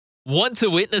Want to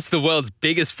witness the world's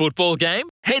biggest football game?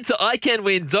 Head to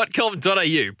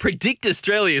iCanWin.com.au, predict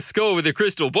Australia's score with a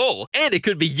crystal ball, and it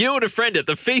could be you and a friend at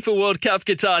the FIFA World Cup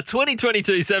Qatar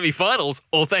 2022 semi-finals,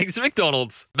 all thanks to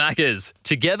McDonald's. Maccas,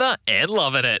 together and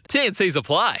loving it. TNCs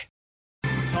apply.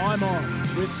 Time On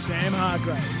with Sam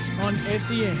Hargraves on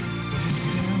SEN.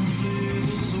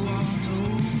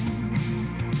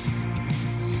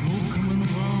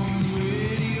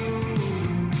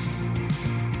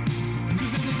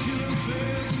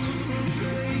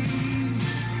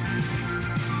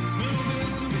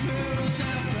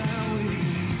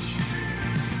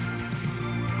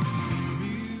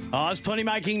 There's plenty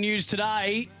making news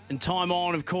today, and Time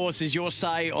On, of course, is your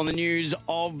say on the news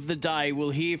of the day.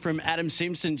 We'll hear from Adam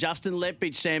Simpson, Justin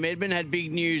Lepich, Sam Edmund had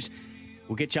big news.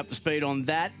 We'll get you up to speed on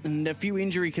that, and a few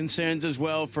injury concerns as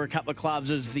well for a couple of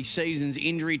clubs as the season's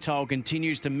injury toll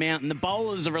continues to mount, and the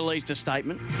Bowlers have released a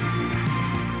statement.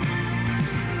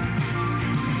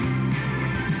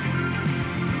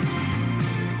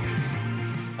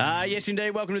 Yes,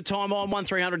 indeed. Welcome to Time On,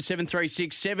 1300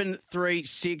 736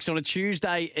 736 on a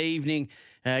Tuesday evening.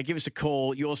 Give us a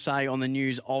call, your say on the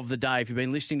news of the day. If you've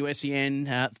been listening to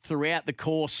SEN throughout the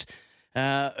course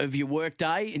of your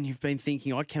workday and you've been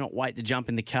thinking, I cannot wait to jump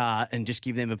in the car and just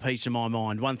give them a piece of my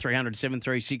mind, 1300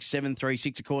 736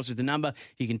 736, of course, is the number.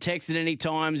 You can text at any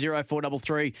time,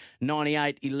 0433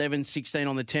 98 11 16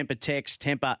 on the Tempur text.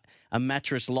 Tempur, a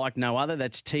mattress like no other.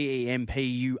 That's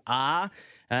TEMPUR.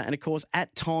 And, of course,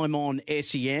 at Time On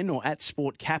SEN or at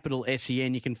Sport Capital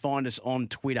SEN, you can find us on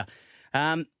Twitter.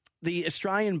 The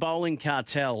Australian Bowling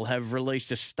Cartel have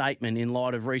released a statement in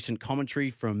light of recent commentary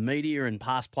from media and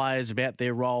past players about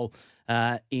their role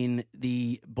in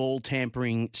the ball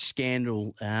tampering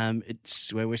scandal.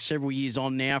 We're several years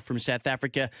on now from South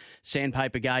Africa.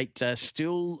 Sandpaper Gate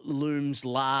still looms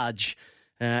large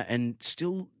and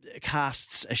still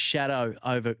casts a shadow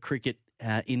over cricket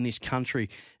in this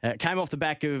country. Came off the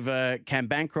back of Cam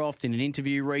Bancroft in an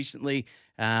interview recently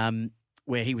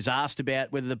where he was asked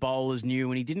about whether the bowlers knew,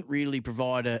 and he didn't really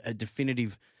provide a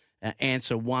definitive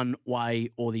answer one way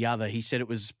or the other. He said it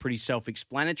was pretty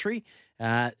self-explanatory.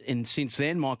 And since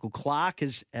then, Michael Clarke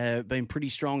has been pretty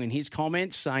strong in his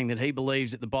comments, saying that he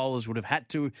believes that the bowlers would have had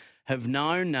to have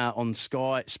known on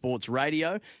Sky Sports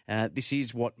Radio. This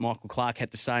is what Michael Clarke had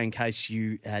to say in case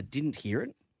you didn't hear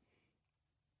it.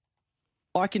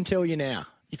 I can tell you now,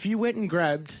 if you went and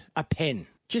grabbed a pen,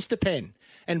 just a pen,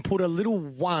 and put a little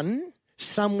one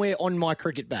somewhere on my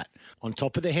cricket bat, on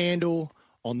top of the handle,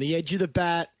 on the edge of the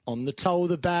bat, on the toe of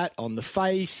the bat, on the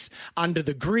face, under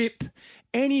the grip,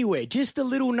 anywhere, just a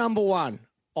little number one,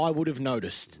 I would have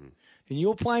noticed. And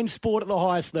you're playing sport at the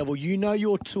highest level. You know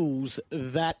your tools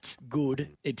that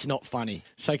good. It's not funny.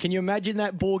 So can you imagine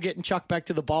that ball getting chucked back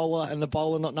to the bowler and the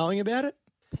bowler not knowing about it?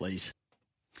 Please.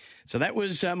 So that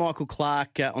was Michael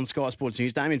Clarke on Sky Sports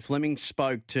News. Damien Fleming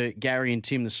spoke to Gary and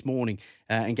Tim this morning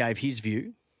and gave his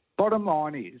view. Bottom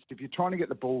line is, if you're trying to get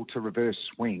the ball to reverse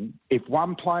swing, if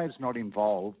one player's not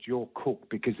involved, you're cooked,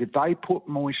 because if they put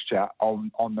moisture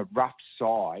on the rough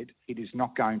side, it is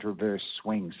not going to reverse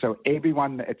swing. So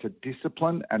everyone, it's a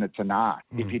discipline and it's an art,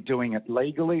 if you're doing it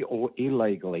legally or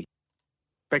illegally.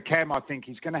 But Cam, I think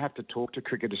he's going to have to talk to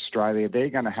Cricket Australia. They're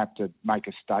going to have to make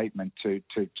a statement to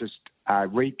just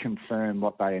reconfirm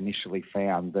what they initially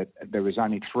found, that there was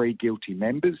only 3 guilty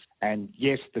members. And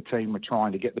yes, the team were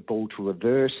trying to get the ball to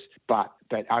reverse, but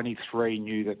that only 3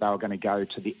 knew that they were going to go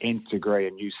to the nth degree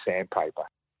and use sandpaper.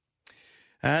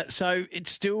 So it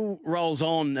still rolls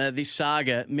on, this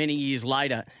saga, many years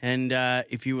later. And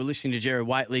if you were listening to Gerard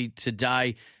Whateley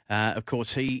today, of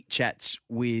course, he chats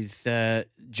with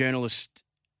journalist...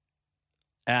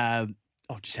 I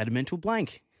just had a mental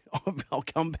blank. I'll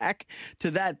come back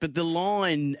to that. But the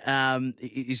line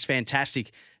is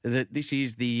fantastic, that this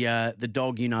is the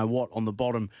dog you-know-what on the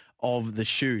bottom of the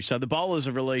shoe. So the bowlers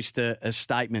have released a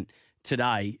statement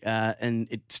today, and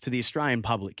it's to the Australian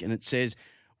public, and it says,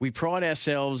 "We pride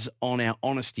ourselves on our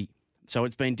honesty. So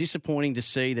it's been disappointing to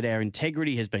see that our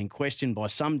integrity has been questioned by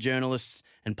some journalists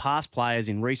and past players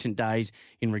in recent days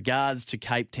in regards to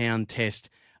Cape Town Test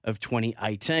of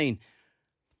 2018.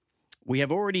 We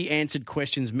have already answered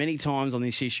questions many times on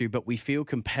this issue, but we feel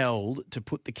compelled to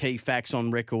put the key facts on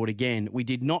record again. We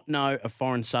did not know a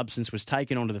foreign substance was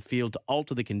taken onto the field to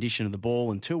alter the condition of the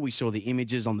ball until we saw the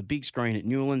images on the big screen at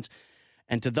Newlands,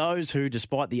 And to those who,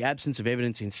 despite the absence of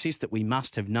evidence, insist that we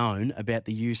must have known about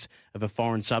the use of a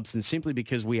foreign substance simply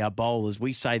because we are bowlers,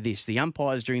 we say this. The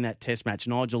umpires during that test match,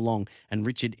 Nigel Long and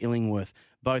Richard Illingworth,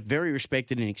 both very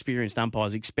respected and experienced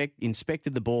umpires,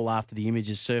 inspected the ball after the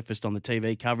images surfaced on the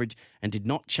TV coverage and did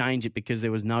not change it because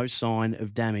there was no sign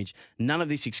of damage. None of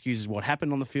this excuses what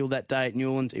happened on the field that day at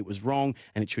Newlands. It was wrong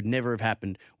and it should never have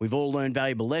happened. We've all learned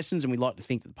valuable lessons and we'd like to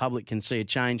think that the public can see a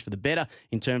change for the better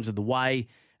in terms of the way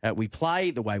we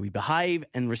play, the way we behave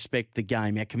and respect the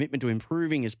game. Our commitment to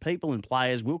improving as people and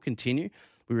players will continue.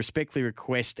 We respectfully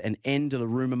request an end to the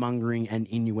rumour mongering and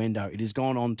innuendo. It has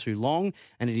gone on too long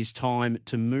and it is time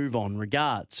to move on.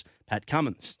 Regards, Pat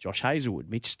Cummins, Josh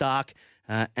Hazlewood, Mitch Stark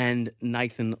and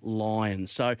Nathan Lyon.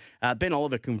 So Ben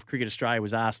Oliver from Cricket Australia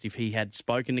was asked if he had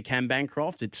spoken to Cam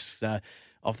Bancroft. It's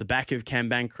off the back of Cam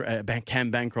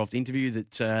Bancroft interview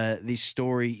that this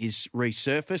story is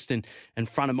resurfaced and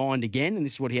front of mind again, and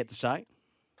this is what he had to say.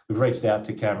 We've reached out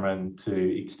to Cameron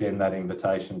to extend that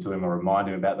invitation to him or remind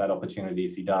him about that opportunity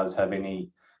if he does have any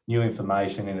new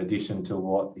information in addition to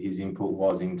what his input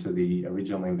was into the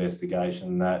original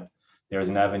investigation, that there is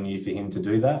an avenue for him to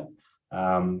do that.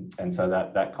 And so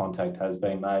that contact has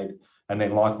been made. And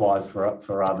then likewise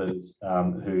for others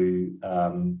who...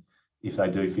 if they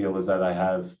do feel as though they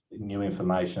have new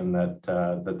information,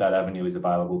 that avenue is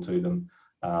available to them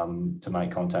to make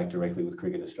contact directly with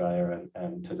Cricket Australia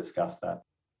and to discuss that.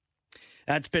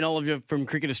 That's Ben Oliver from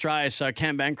Cricket Australia. So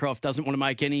Cam Bancroft doesn't want to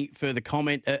make any further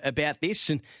comment about this.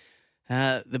 And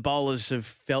the bowlers have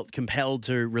felt compelled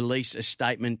to release a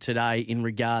statement today in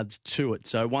regards to it.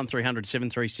 So 1300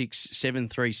 736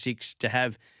 736 to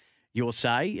have your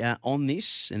say on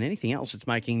this and anything else that's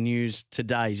making news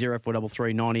today.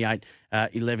 0433 98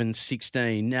 11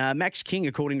 16. Max King,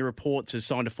 according to reports, has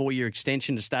signed a 4-year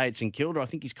extension to stay at St Kilda. I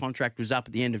think his contract was up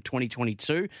at the end of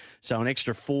 2022, so an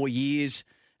extra 4 years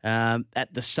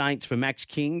at the Saints for Max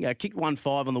King. Kicked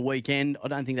 1-5 on the weekend. I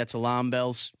don't think that's alarm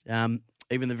bells,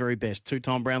 even the very best.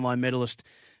 Two-time Brownlow medalist.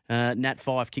 Nat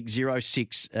Fyfe kicked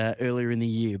 0-6 earlier in the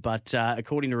year. But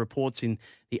according to reports in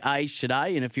The Age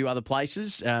today and a few other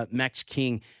places, Max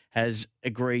King has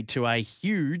agreed to a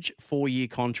huge 4-year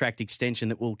contract extension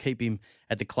that will keep him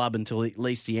at the club until at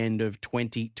least the end of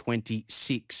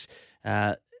 2026.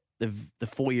 The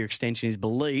 4-year extension is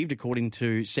believed, according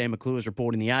to Sam McClure's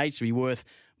report in The Age, to be worth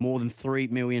more than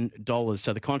 $3 million.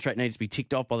 So the contract needs to be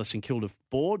ticked off by the St Kilda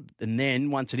board. And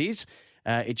then once it is,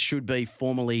 it should be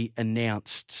formally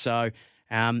announced. So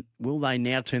will they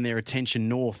now turn their attention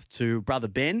north to brother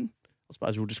Ben? I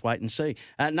suppose we'll just wait and see.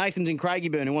 Nathan's in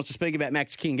Craigieburn who wants to speak about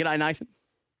Max King. G'day, Nathan.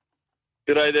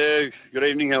 G'day there. Good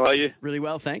evening. How are you? Really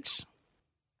well, thanks.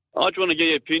 I just want to get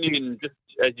your opinion, just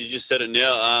as you just said it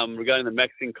now, regarding the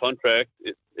Max King contract.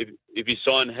 If you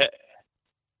sign,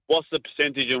 what's the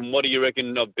percentage and what do you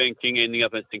reckon of Ben King ending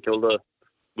up at St Kilda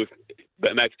with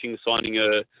Max King signing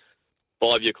a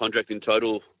 5-year contract in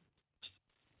total?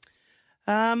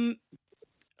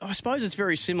 I suppose it's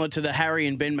very similar to the Harry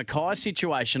and Ben Mackay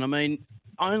situation. I mean,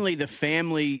 only the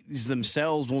families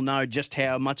themselves will know just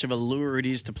how much of a lure it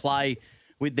is to play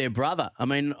with their brother. I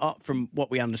mean, from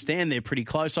what we understand, they're pretty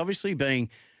close, obviously, being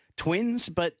twins,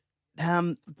 but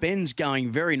Ben's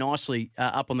going very nicely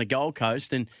up on the Gold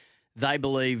Coast, and they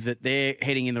believe that they're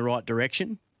heading in the right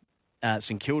direction.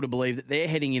 St Kilda believe that they're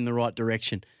heading in the right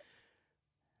direction.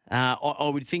 I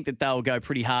would think that they'll go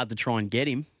pretty hard to try and get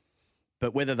him.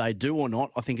 But whether they do or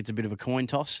not, I think it's a bit of a coin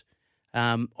toss.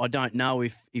 I don't know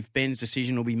if Ben's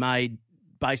decision will be made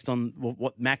based on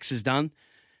what Max has done.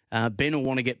 Ben will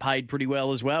want to get paid pretty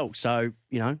well as well. So,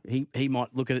 you know, he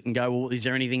might look at it and go, well, is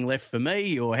there anything left for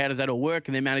me? Or how does that all work?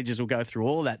 And their managers will go through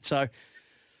all of that. So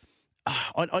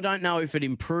I don't know if it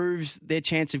improves their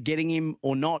chance of getting him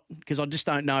or not, because I just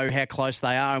don't know how close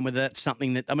they are and whether that's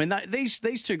something that... I mean, these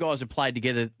two guys have played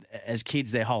together as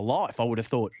kids their whole life, I would have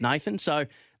thought, Nathan. So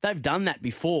they've done that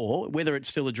before. Whether it's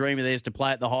still a dream of theirs to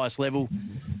play at the highest level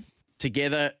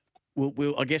together,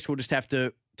 I guess we'll just have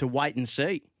to wait and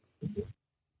see.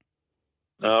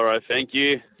 All right, thank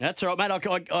you. That's all right,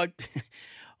 mate.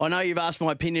 I know you've asked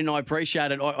my opinion. I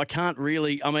appreciate it. I can't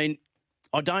really... I mean,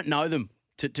 I don't know them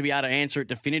to be able to answer it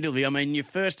definitively. I mean, your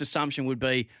first assumption would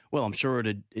be, well, I'm sure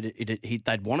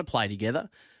they'd want to play together,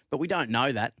 but we don't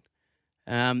know that.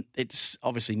 It's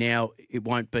obviously now it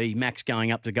won't be Max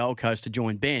going up to Gold Coast to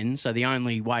join Ben, so the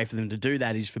only way for them to do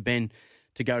that is for Ben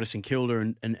to go to St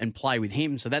Kilda and play with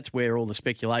him. So that's where all the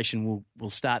speculation will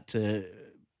start to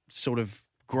sort of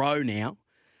grow now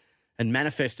and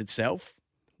manifest itself.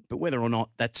 But whether or not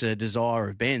that's a desire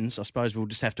of Ben's, I suppose we'll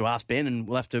just have to ask Ben, and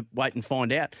we'll have to wait and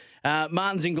find out.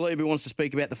 Martin Zinglebu wants to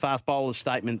speak about the fast bowler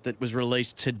statement that was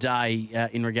released today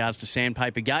in regards to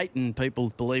Sandpaper Gate and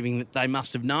people believing that they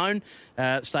must have known.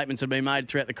 Statements have been made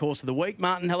throughout the course of the week.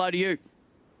 Martin, hello to you.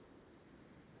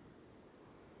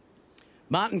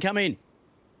 Martin, come in.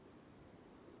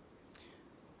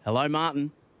 Hello,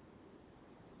 Martin.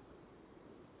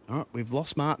 All right, we've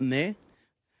lost Martin there.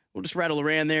 We'll just rattle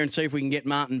around there and see if we can get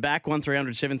Martin back.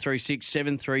 1300 736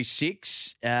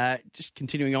 736. Just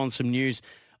continuing on some news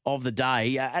of the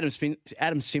day.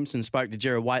 Adam Simpson spoke to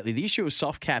Gerard Whateley. The issue of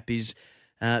soft cap is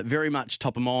very much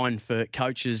top of mind for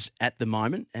coaches at the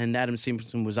moment. And Adam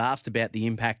Simpson was asked about the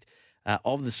impact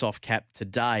of the soft cap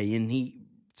today. And he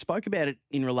spoke about it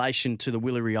in relation to the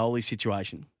Willie Rioli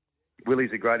situation.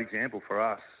 Willie's a great example for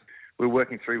us. We're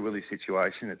working through Willie's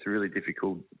situation. It's a really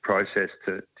difficult process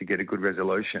to get a good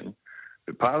resolution.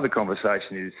 But part of the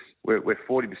conversation is we're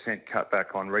 40% cut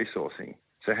back on resourcing.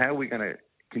 So how are we going to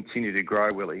continue to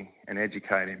grow Willie and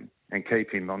educate him and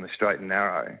keep him on the straight and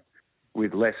narrow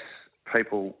with less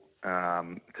people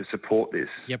to support this?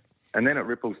 Yep. And then it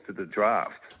ripples to the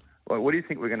draft. Like, what do you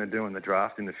think we're going to do in the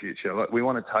draft in the future? Like, we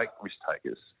want to take risk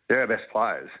takers. They're our best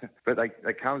players. But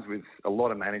that comes with a lot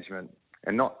of management.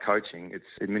 And not coaching, it's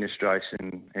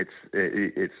administration,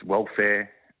 it's welfare,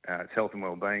 it's health and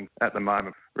well-being. At the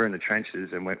moment, we're in the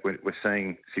trenches and we're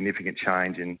seeing significant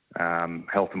change in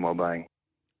health and well-being.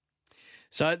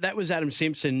 So that was Adam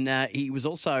Simpson. He was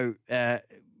also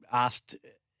asked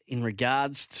in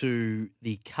regards to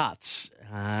the cuts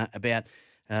about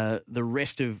the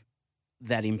rest of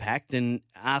that impact, and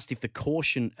asked if the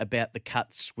caution about the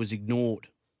cuts was ignored.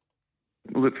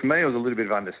 Look, for me, it was a little bit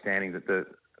of understanding that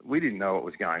we didn't know what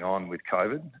was going on with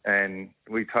COVID, and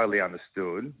we totally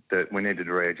understood that we needed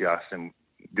to readjust and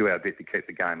do our bit to keep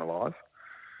the game alive.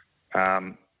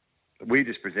 We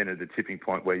just presented the tipping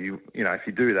point where if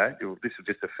you do that, this will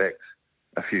just affect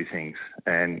a few things,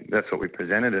 and that's what we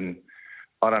presented. And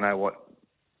I don't know what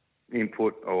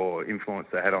input or influence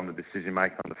they had on the decision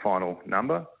making on the final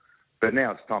number, but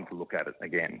now it's time to look at it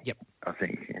again. Yep. I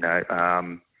think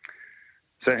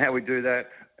So how we do that,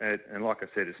 and like I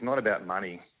said, it's not about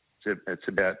money. It's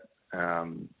about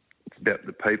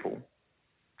the people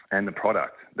and the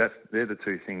product. They're the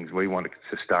two things we want to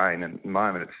sustain. And at the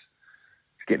moment,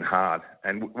 it's getting hard.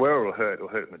 And where it'll hurt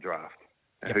in the draft,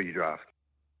 and who you draft.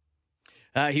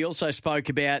 He also spoke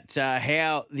about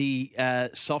how the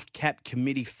soft cap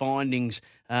committee findings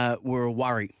were a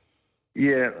worry.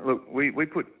 Yeah, look, we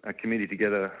put a committee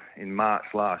together in March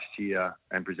last year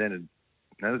and presented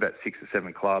about 6 or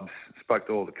 7 clubs, spoke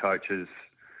to all the coaches,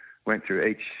 went through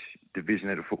each division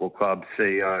at a football club,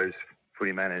 CEOs,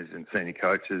 footy managers and senior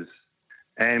coaches.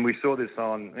 And we saw this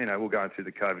on, we're going through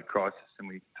the COVID crisis, and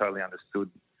we totally understood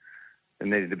there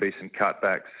needed to be some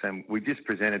cutbacks. And we just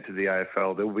presented to the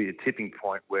AFL there will be a tipping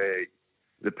point where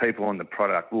the people on the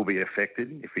product will be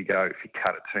affected if you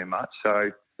cut it too much.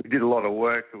 So we did a lot of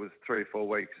work. It was 3 or 4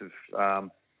 weeks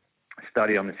of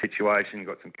study on the situation,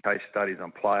 got some case studies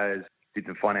on players, did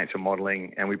some financial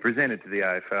modelling, and we presented to the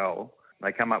AFL.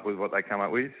 They come up with what they come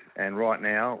up with, and right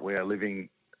now we are living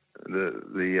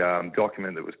the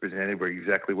document that was presented. We're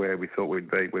exactly where we thought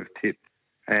we'd be. We've tipped,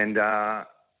 and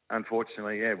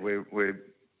unfortunately, we're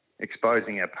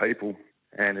exposing our people,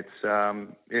 and it's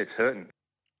hurting.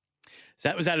 So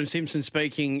that was Adam Simpson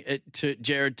speaking to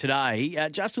Gerard today.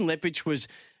 Justin Leppich was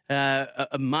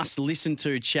a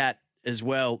must-listen-to chat as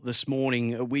well this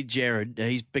morning with Gerard.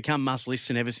 He's become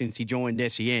must-listen ever since he joined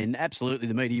SEN. Absolutely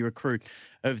the media recruit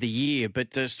of the year.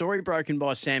 But a story broken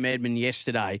by Sam Edmund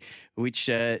yesterday, which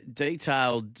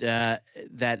detailed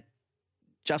that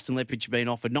Justin Leppich had been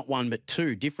offered not one but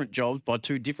 2 different jobs by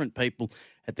 2 different people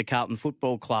at the Carlton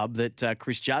Football Club, that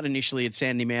Chris Judd initially had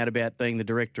sounded him out about being the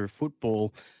director of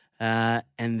football, and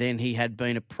then he had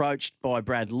been approached by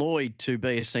Brad Lloyd to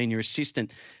be a senior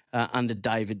assistant under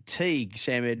David Teague.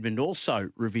 Sam Edmund also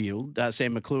revealed,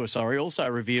 Sam McClure, also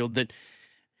revealed that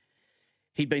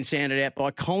he'd been sounded out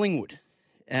by Collingwood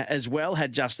as well,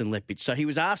 had Justin Leppich. So he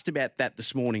was asked about that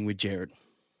this morning with Gerard.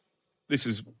 This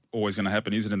is always going to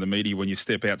happen, isn't it, in the media when you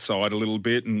step outside a little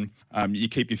bit and you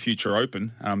keep your future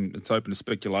open. It's open to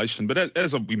speculation. But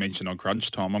as we mentioned on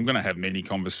Crunch Time, I'm going to have many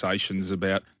conversations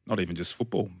about not even just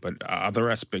football, but other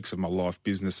aspects of my life,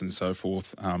 business and so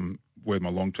forth, where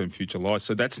my long-term future lies.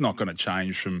 So that's not going to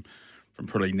change from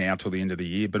probably now till the end of the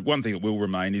year. But one thing that will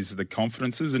remain is the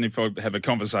confidences. And if I have a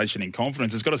conversation in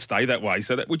confidence, it's got to stay that way.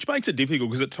 So which makes it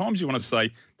difficult, because at times you want to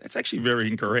say, that's actually very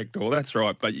incorrect, or that's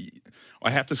right. But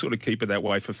I have to sort of keep it that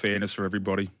way for fairness for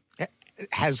everybody.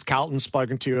 has Carlton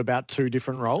spoken to you about two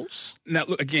different roles? Now,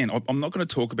 look, again, I'm not going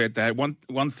to talk about that.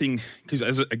 One thing, because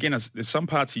there's some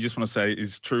parts you just want to say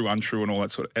is true, untrue, and all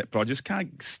that sort of. But I just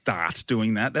can't start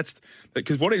doing that. That's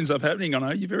because what ends up happening. I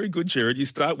know you're very good, Jared. You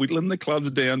start whittling the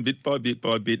clubs down bit by bit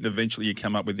by bit, and eventually you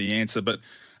come up with the answer. But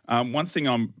one thing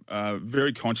I'm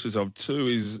very conscious of too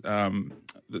is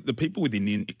the people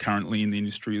currently in the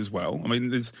industry as well. I mean,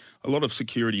 there's a lot of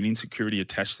security and insecurity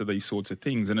attached to these sorts of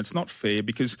things, and it's not fair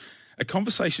because a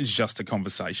conversation is just a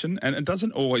conversation, and it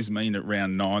doesn't always mean at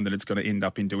round 9 that it's going to end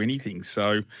up into anything.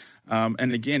 So,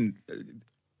 and again,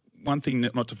 one thing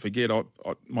not to forget,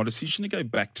 my decision to go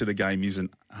back to the game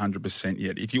isn't 100%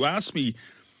 yet. If you ask me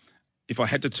if I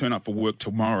had to turn up for work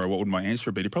tomorrow, what would my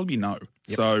answer be? It'd probably be no.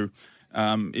 Yep. So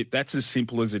that's as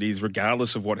simple as it is,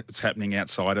 regardless of what's happening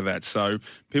outside of that. So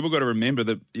people got to remember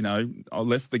that, I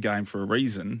left the game for a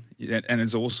reason, and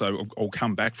it's also, I'll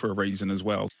come back for a reason as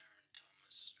well.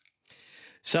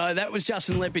 So that was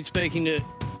Justin Leppard speaking to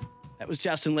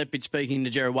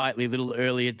Gerard Whateley a little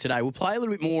earlier today. We'll play a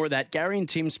little bit more of that. Gary and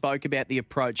Tim spoke about the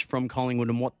approach from Collingwood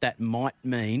and what that might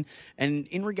mean. And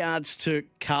in regards to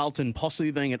Carlton possibly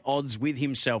being at odds with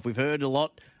himself, we've heard a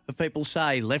lot of people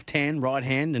say left hand, right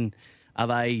hand, and are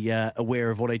they aware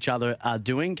of what each other are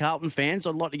doing? Carlton fans,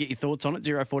 I'd like to get your thoughts on it.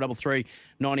 0433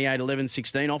 98 11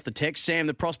 16 off the text. Sam,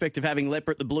 the prospect of having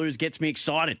Leppard at the Blues gets me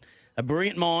excited. A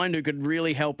brilliant mind who could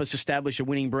really help us establish a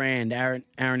winning brand. Aaron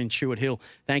in Chewett Hill.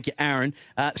 Thank you, Aaron.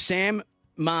 Sam,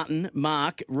 Martin,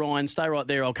 Mark, Ryan, stay right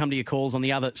there. I'll come to your calls on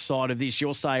the other side of this.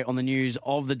 Your say on the news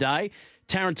of the day.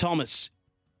 Tarryn Thomas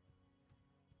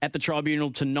at the tribunal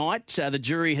tonight. The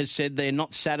jury has said they're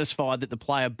not satisfied that the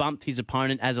player bumped his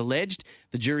opponent as alleged.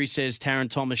 The jury says Tarryn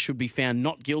Thomas should be found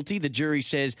not guilty. The jury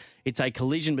says it's a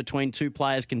collision between two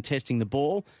players contesting the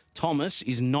ball. Thomas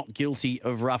is not guilty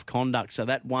of rough conduct, so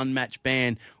that one-match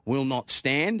ban will not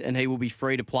stand, and he will be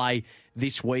free to play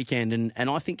this weekend. And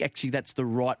I think actually that's the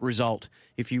right result.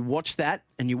 If you watch that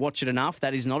and you watch it enough,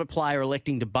 that is not a player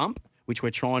electing to bump, which we're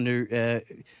trying to...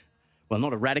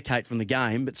 not eradicate from the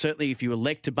game, but certainly if you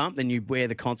elect to bump, then you bear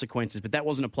the consequences. But that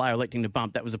wasn't a player electing to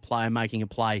bump. That was a player making a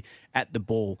play at the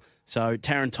ball. So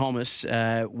Tarryn Thomas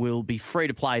will be free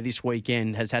to play this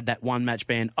weekend, has had that one-match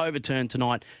ban overturned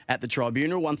tonight at the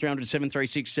tribunal. 1300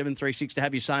 736 736 to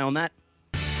have your say on that.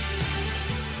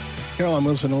 Caroline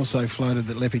Wilson also floated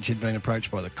that Leppich had been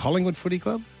approached by the Collingwood Footy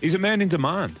Club. He's a man in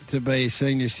demand. To be a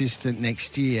senior assistant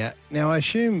next year. Now, I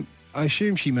assume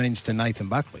she means to Nathan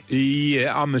Buckley.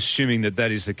 Yeah, I'm assuming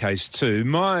that is the case too.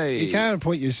 You can't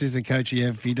appoint your assistant coach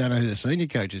if you don't know who the senior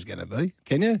coach is going to be,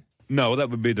 can you? No, that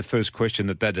would be the first question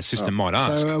that assistant might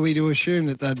ask. So are we to assume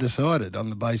that they've decided on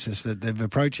the basis that they're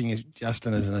approaching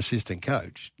Justin as an assistant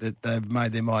coach, that they've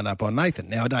made their mind up on Nathan?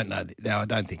 Now, I don't know. Now, I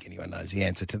don't think anyone knows the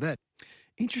answer to that.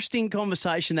 Interesting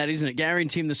conversation that, isn't it? Gary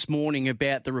and Tim this morning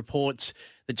about the reports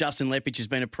that Justin Leppich has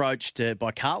been approached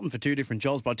by Carlton for two different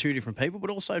jobs by two different people, but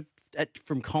also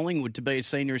from Collingwood to be a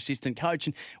senior assistant coach.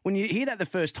 And when you hear that the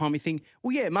first time, you think,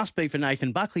 well, yeah, it must be for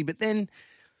Nathan Buckley, but then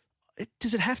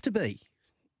does it have to be?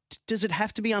 Does it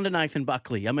have to be under Nathan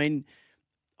Buckley? I mean,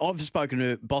 I've spoken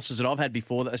to bosses that I've had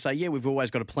before that they say, yeah, we've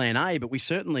always got a plan A, but we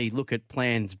certainly look at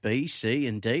plans B, C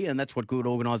and D, and that's what good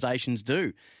organisations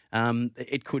do.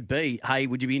 It could be, hey,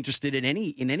 would you be interested in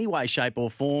any way, shape or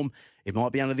form? It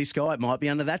might be under this guy, it might be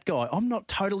under that guy. I'm not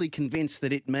totally convinced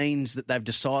that it means that they've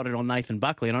decided on Nathan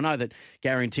Buckley. And I know that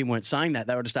Gary and Tim weren't saying that.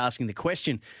 They were just asking the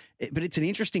question. But it's an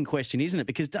interesting question, isn't it?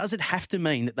 Because does it have to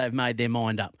mean that they've made their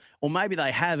mind up? Or maybe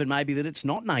they have and maybe that it's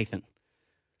not Nathan.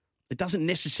 It doesn't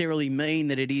necessarily mean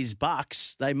that it is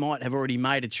Bucks. They might have already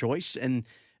made a choice, and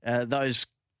those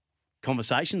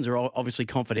conversations are obviously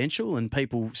confidential, and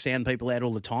people sound people out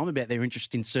all the time about their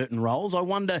interest in certain roles. I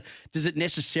wonder, does it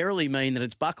necessarily mean that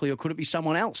it's Buckley, or could it be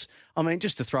someone else? I mean,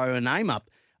 just to throw a name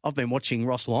up, I've been watching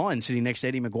Ross Lyon sitting next to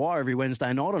Eddie Maguire every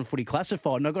Wednesday night on Footy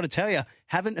Classified, and I've got to tell you,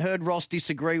 haven't heard Ross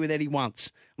disagree with Eddie once.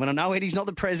 I mean, I know Eddie's not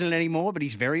the president anymore, but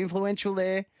he's very influential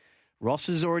there. Ross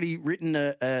has already written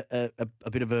a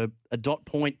bit of a dot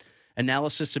point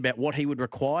analysis about what he would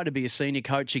require to be a senior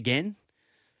coach again.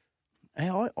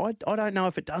 I don't know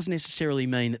if it does necessarily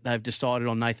mean that they've decided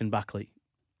on Nathan Buckley.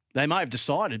 They may have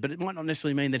decided, but it might not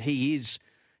necessarily mean that he is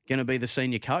going to be the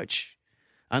senior coach.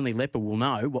 Only Leppard will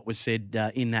know what was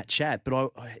said in that chat.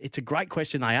 But it's a great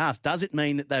question they asked. Does it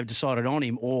mean that they've decided on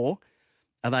him, or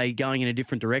are they going in a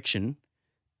different direction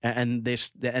and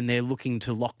they're looking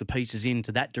to lock the pieces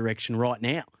into that direction right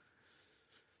now?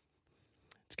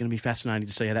 It's going to be fascinating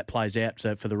to see how that plays out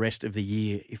for the rest of the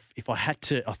year. If I had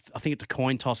to, I think it's a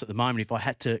coin toss at the moment. If I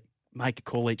had to make a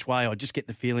call each way, I just get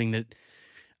the feeling that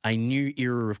a new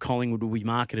era of Collingwood will be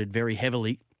marketed very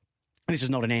heavily This is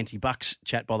not an anti-Bucks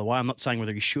chat, by the way. I'm not saying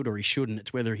whether he should or he shouldn't.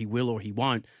 It's whether he will or he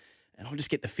won't. And I just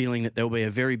get the feeling that there'll be a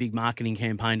very big marketing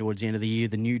campaign towards the end of the year,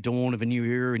 the new dawn of a new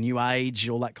era, a new age,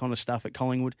 all that kind of stuff at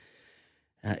Collingwood.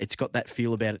 It's got that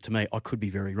feel about it to me. I could be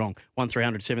very wrong.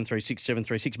 1300 736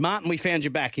 736. Martin, we found you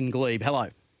back in Glebe. Hello.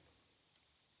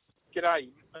 G'day,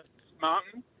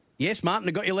 Martin. Yes, Martin,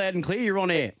 I got you loud and clear. You're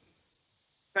on air.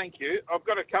 Thank you. I've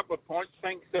got a couple of points.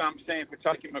 Thanks, Sam, for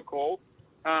taking my call.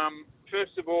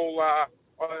 First of all, I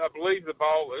believe the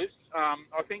bowlers.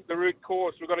 I think the root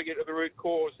cause, we've got to get to the root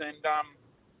cause. And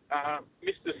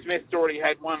Mr. Smith's already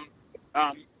had one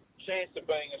chance of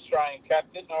being Australian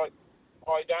captain.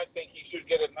 I don't think he should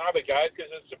get another go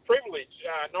because it's a privilege,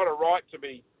 not a right to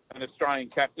be an Australian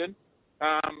captain.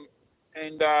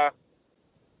 And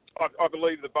I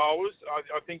believe the bowlers.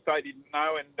 I think they didn't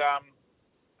know, and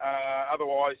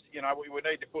otherwise, we would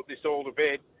need to put this all to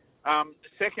bed.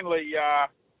 Secondly,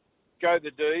 go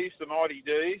the D's, the mighty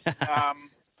D's.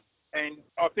 And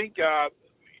I think,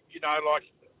 like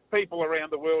people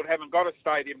around the world haven't got a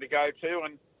stadium to go to,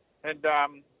 and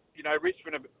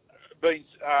Richmond have been,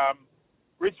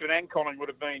 Richmond and Collingwood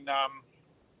have been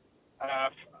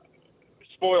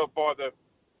spoiled by the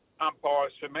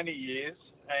umpires for many years,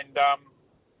 and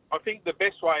I think the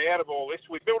best way out of all this,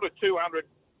 we built a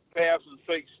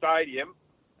 200,000-seat stadium,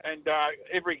 and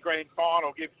every grand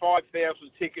final give 5,000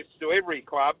 tickets to every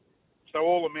club, so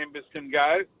all the members can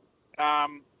go,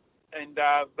 and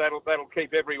that'll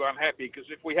keep everyone happy. Because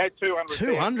if we had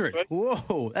 200,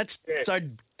 whoa, that's so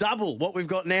double what we've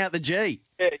got now at the G.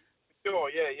 Yeah, sure,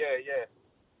 yeah.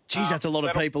 Geez, that's a lot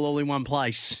of people all in one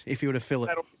place. If you were to fill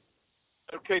it,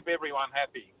 it'll keep everyone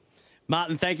happy.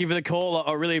 Martin, thank you for the call.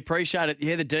 I really appreciate it.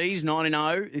 Yeah, the D's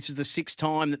 9-0. This is the 6th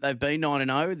time that they've been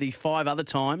 9-0. The 5 other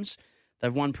times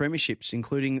they've won premierships,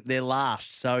 including their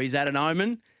last. So is that an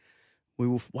omen? We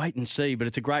will wait and see, but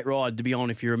it's a great ride to be on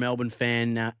if you're a Melbourne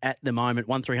fan at the moment.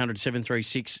 1300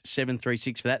 736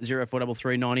 736 for that,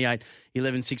 0433 98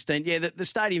 11 16. Yeah, the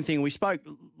stadium thing, we spoke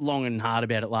long and hard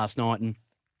about it last night, and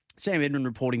Sam Edmund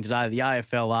reporting today, the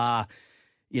AFL are,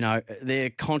 they're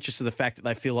conscious of the fact that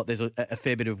they feel like there's a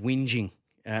fair bit of whinging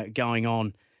going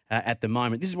on at the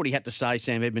moment. This is what he had to say,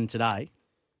 Sam Edmund, today.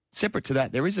 Separate to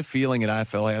that, there is a feeling at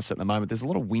AFL House at the moment, there's a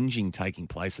lot of whinging taking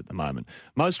place at the moment.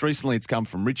 Most recently, it's come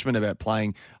from Richmond about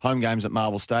playing home games at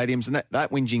Marvel Stadiums, and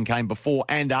that whinging came before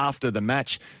and after the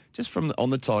match. Just on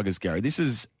the Tigers, Gary, this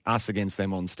is us against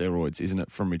them on steroids, isn't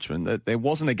it, from Richmond? There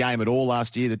wasn't a game at all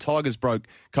last year. The Tigers broke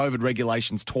COVID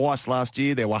regulations twice last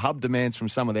year. There were hub demands from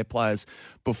some of their players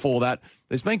before that.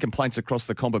 There's been complaints across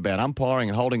the comp about umpiring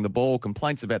and holding the ball,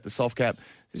 complaints about the soft cap.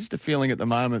 There's just a feeling at the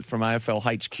moment from AFL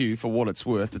HQ, for what it's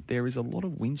worth, that there is a lot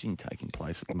of whinging taking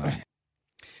place at the moment.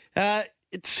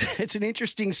 It's an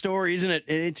interesting story, isn't it?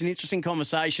 It's an interesting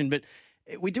conversation, but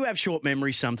we do have short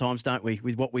memories sometimes, don't we,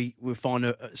 with what we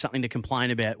find something to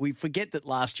complain about. We forget that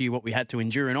last year what we had to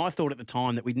endure, and I thought at the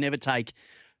time that we'd never take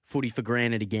footy for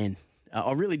granted again.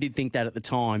 I really did think that at the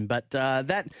time, but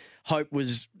that hope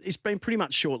it's been pretty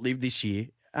much short-lived this year.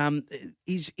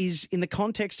 Is in the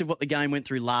context of what the game went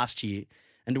through last year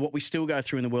and to what we still go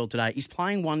through in the world today, is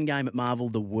playing one game at Marvel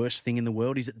the worst thing in the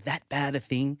world? Is it that bad a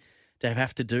thing to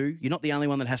have to do? You're not the only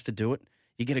one that has to do it.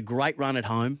 You get a great run at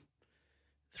home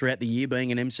throughout the year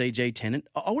being an MCG tenant.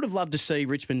 I would have loved to see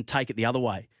Richmond take it the other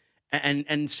way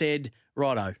and said,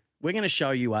 righto, we're going to show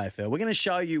you AFL. We're going to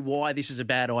show you why this is a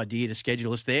bad idea to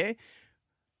schedule us there.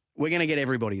 We're going to get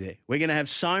everybody there. We're going to have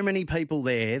so many people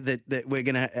there that we're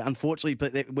going to,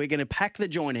 unfortunately, we're going to pack the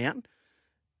joint out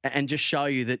and just show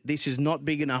you that this is not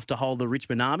big enough to hold the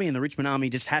Richmond Army, and the Richmond Army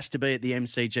just has to be at the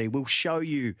MCG. We'll show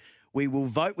you. We will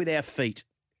vote with our feet.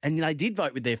 And they did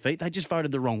vote with their feet. They just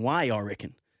voted the wrong way, I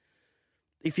reckon.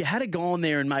 If you had gone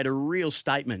there and made a real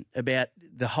statement about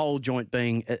the whole joint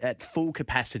being at full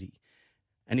capacity,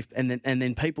 and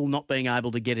then people not being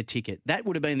able to get a ticket, that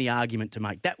would have been the argument to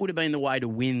make. That would have been the way to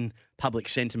win public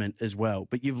sentiment as well.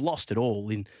 But you've lost it all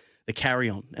in the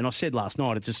carry-on. And I said last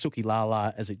night, it's as sookie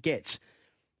la as it gets.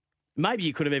 Maybe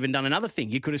you could have even done another thing.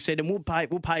 You could have said, and we'll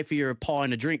pay for your pie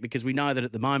and a drink, because we know that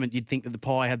at the moment you'd think that the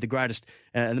pie had the greatest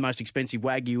and the most expensive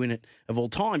Wagyu in it of all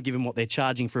time, given what they're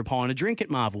charging for a pie and a drink at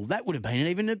Marvel. That would have been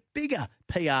even a bigger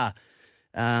PR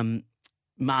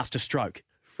master stroke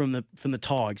from the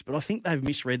Tigers. But I think they've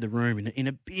misread the room in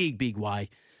a big, big way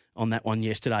on that one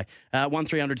yesterday.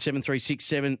 1300 736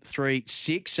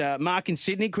 736. Mark in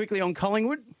Sydney, quickly on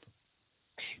Collingwood.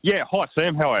 Yeah, hi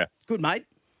Sam, how are you? Good, mate.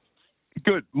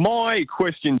 Good. My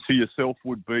question to yourself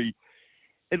would be,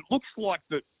 it looks like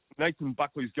that Nathan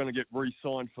Buckley's going to get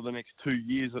re-signed for the next 2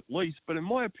 years at least, but in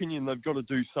my opinion, they've got to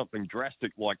do something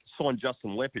drastic, like sign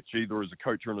Justin Leppich either as a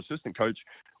coach or an assistant coach,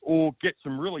 or get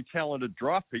some really talented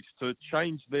draft picks to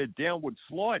change their downward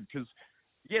slide. Because,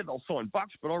 yeah, they'll sign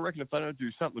Bucks, but I reckon if they don't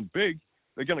do something big,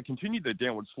 they're going to continue their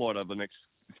downward slide over the next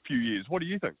few years. What do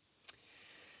you think?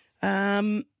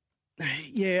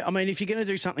 Yeah, I mean, if you're going to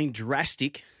do something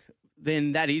drastic,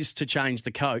 then that is to change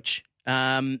the coach.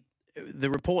 The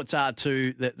reports are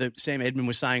too that Sam Edmund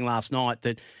was saying last night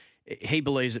that he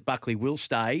believes that Buckley will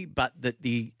stay, but that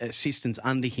the assistants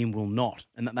under him will not,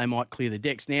 and that they might clear the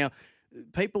decks. Now,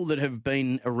 people that have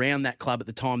been around that club at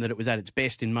the time that it was at its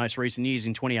best in most recent years,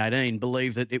 in 2018,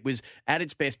 believe that it was at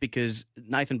its best because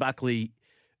Nathan Buckley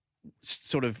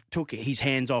sort of took his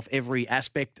hands off every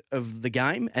aspect of the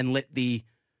game and let the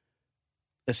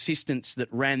assistants that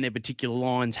ran their particular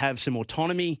lines have some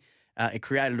autonomy. It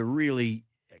created a really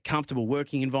comfortable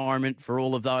working environment for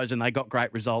all of those, and they got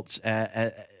great results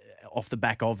off the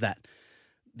back of that.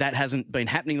 That hasn't been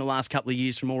happening the last couple of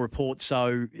years from all reports,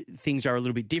 so things are a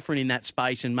little bit different in that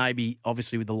space, and maybe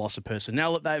obviously with the loss of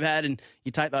personnel that they've had, and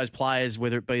you take those players,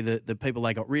 whether it be the people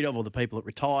they got rid of or the people that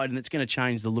retired, and it's going to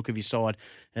change the look of your side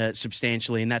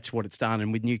substantially, and that's what it's done,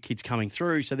 and with new kids coming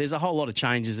through. So there's a whole lot of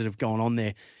changes that have gone on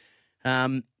there.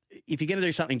 If you're going to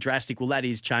do something drastic, well, that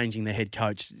is changing the head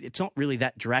coach. It's not really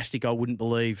that drastic, I wouldn't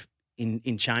believe,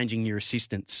 in changing your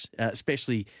assistants,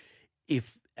 especially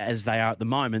if, as they are at the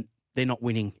moment, they're not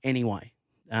winning anyway.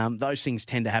 Those things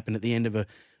tend to happen at the end of a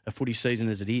footy season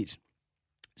as it is.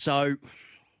 So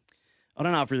I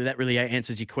don't know if that really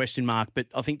answers your question, Mark, but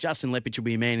I think Justin Leppich will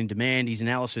be a man in demand. His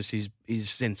analysis is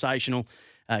sensational.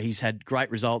 He's had great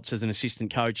results as an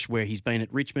assistant coach where he's been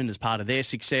at Richmond as part of their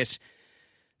success.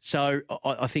 So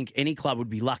I think any club would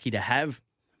be lucky to have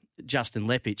Justin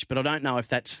Leppich, but I don't know if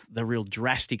that's the real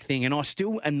drastic thing. And I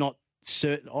still am not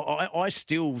certain. I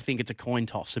still think it's a coin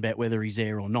toss about whether he's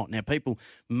there or not. Now, people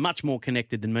much more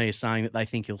connected than me are saying that they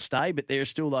think he'll stay, but there are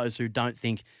still those who don't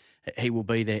think he will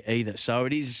be there either. So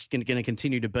it is going to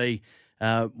continue to be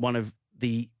one of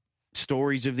the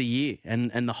stories of the year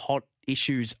and the hot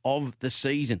issues of the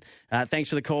season. Thanks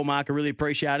for the call, Mark. I really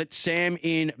appreciate it. Sam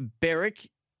in Berwick.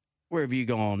 Where have you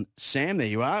gone, Sam? There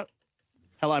you are.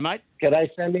 Hello, mate. G'day,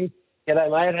 Sammy.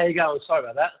 G'day, mate. How you going? Sorry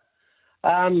about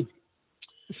that.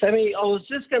 Sammy, I was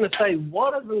just going to say,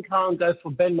 why doesn't Carlton go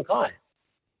for Ben Mackay?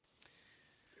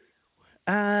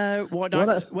 Why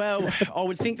don't? Well, I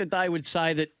would think that they would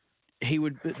say that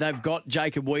they've got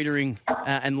Jacob Wiedering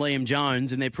and Liam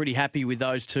Jones, and they're pretty happy with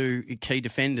those two key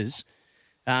defenders.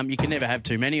 You can never have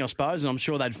too many, I suppose, and I'm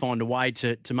sure they'd find a way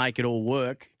to make it all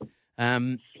work.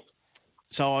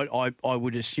 So I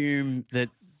would assume that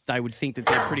they would think that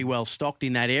they're pretty well stocked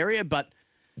in that area. But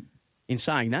in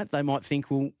saying that, they might think,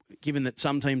 well, given that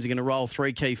some teams are going to roll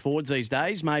three key forwards these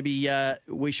days, maybe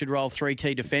we should roll three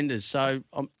key defenders. So,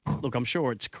 look, I'm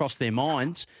sure it's crossed their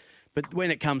minds. But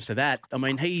when it comes to that, I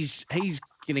mean, he's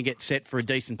going to get set for a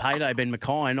decent payday, Ben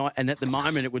Mackay. And at the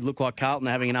moment, it would look like Carlton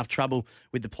are having enough trouble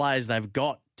with the players they've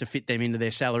got to fit them into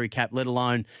their salary cap, let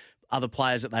alone other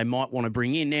players that they might want to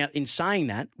bring in. Now, in saying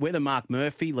that, whether Mark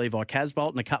Murphy, Levi Casbolt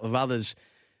and a couple of others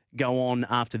go on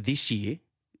after this year,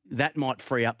 that might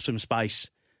free up some space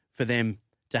for them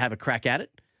to have a crack at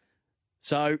it.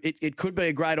 So it could be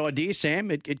a great idea,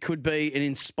 Sam. It could be an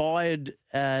inspired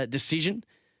decision.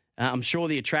 I'm sure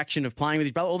the attraction of playing with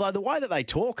his brother, although the way that they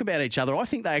talk about each other, I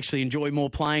think they actually enjoy more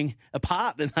playing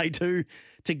apart than they do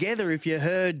together. If you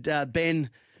heard Ben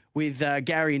with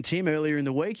Gary and Tim earlier in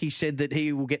the week, he said that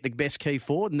he will get the best key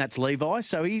forward, and that's Levi.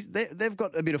 So they've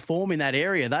got a bit of form in that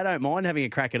area. They don't mind having a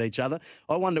crack at each other.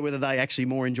 I wonder whether they actually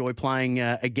more enjoy playing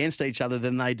against each other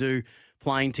than they do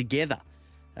playing together.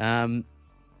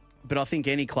 But I think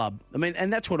any club, I mean,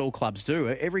 and that's what all clubs do.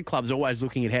 Every club's always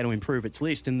looking at how to improve its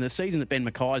list. And the season that Ben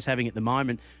Mackay is having at the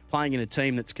moment, playing in a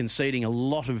team that's conceding a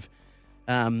lot of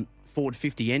forward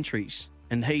 50 entries,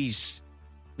 and he's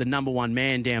the number one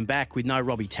man down back with no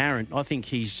Robbie Tarrant, I think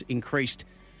he's increased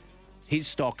his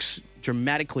stocks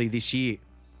dramatically this year.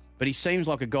 But he seems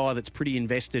like a guy that's pretty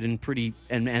invested and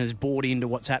has bought into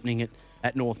what's happening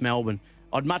at North Melbourne.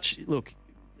 I'd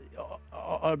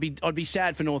be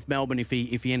sad for North Melbourne if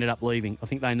he ended up leaving. I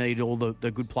think they need all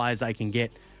the good players they can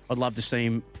get. I'd love to see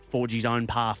him forge his own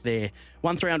path there.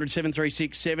 1300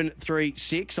 736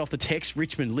 736 off the text.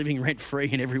 Richmond living rent-free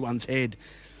in everyone's head.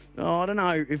 Oh, I don't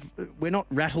know. If we're not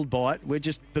rattled by it, we're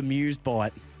just bemused by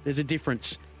it. There's a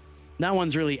difference. No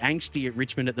one's really angsty at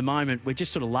Richmond at the moment. We're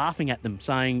just sort of laughing at them,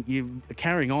 saying you're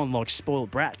carrying on like spoiled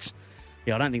brats.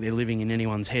 Yeah, I don't think they're living in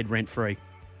anyone's head rent-free.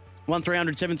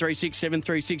 1300 736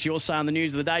 736. Your say on the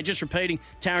news of the day. Just repeating,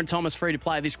 Taron Thomas free to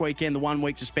play this weekend. The 1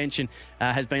 week suspension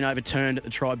has been overturned at the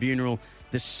tribunal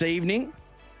this evening.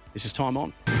 This is Time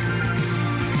On.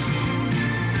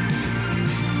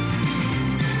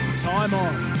 Time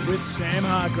On with Sam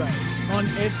Hargraves on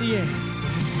SEN.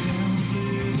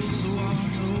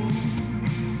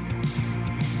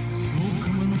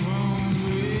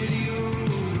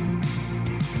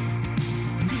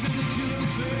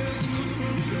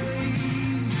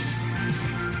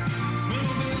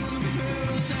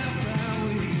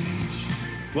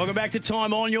 Welcome back to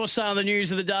Time On. Your say on the news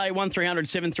of the day. 1300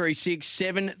 736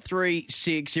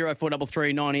 736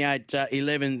 0433 98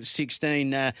 11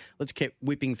 16. Let's keep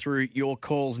whipping through your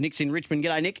calls. Nick's in Richmond.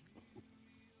 G'day, Nick.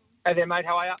 Hey there, mate.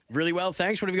 How are you? Really well,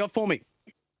 thanks. What have you got for me?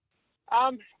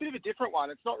 Bit of a different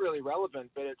one. It's not really relevant,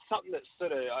 but it's something that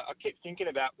sort of I keep thinking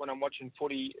about when I'm watching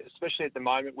footy, especially at the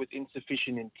moment with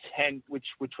insufficient intent, which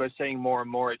we're seeing more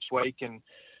and more each week, and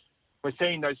we're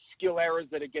seeing those skill errors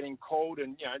that are getting called,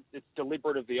 and it's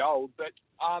deliberate of the old. But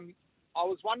I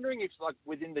was wondering if, like,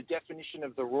 within the definition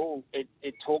of the rule,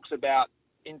 it talks about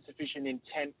insufficient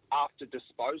intent after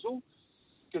disposal.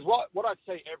 Because what I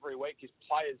see every week is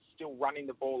players still running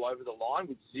the ball over the line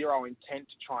with zero intent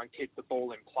to try and keep the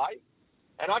ball in play.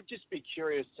 And I'd just be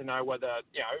curious to know whether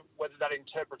that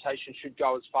interpretation should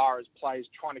go as far as players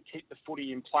trying to keep the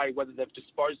footy in play, whether they've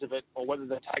disposed of it or whether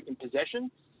they've taken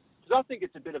possession. Because I think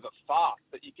it's a bit of a farce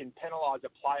that you can penalise a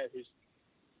player who's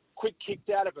quick kicked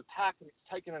out of a pack and it's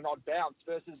taken an odd bounce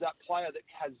versus that player that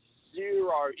has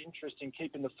zero interest in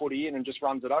keeping the footy in and just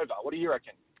runs it over. What do you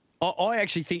reckon? I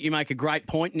actually think you make a great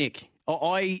point, Nick.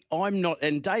 I'm not,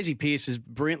 and Daisy Pearce has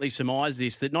brilliantly surmised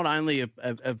this, that not only are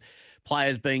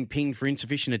players being pinged for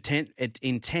insufficient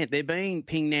intent, they're being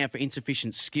pinged now for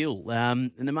insufficient skill.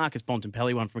 And the Marcus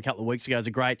Bontempelli one from a couple of weeks ago is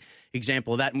a great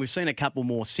example of that, and we've seen a couple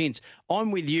more since.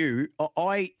 I'm with you.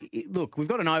 Look, we've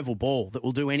got an oval ball that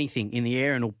will do anything in the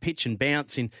air and will pitch and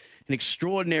bounce in an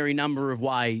extraordinary number of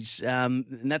ways, and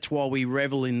that's why we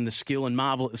revel in the skill and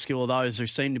marvel at the skill of those who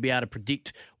seem to be able to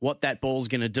predict what that ball's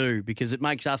going to do, because it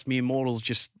makes us mere mortals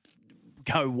just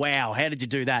go, wow, how did you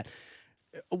do that?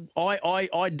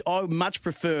 I much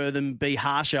prefer them be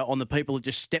harsher on the people that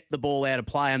just step the ball out of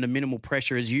play under minimal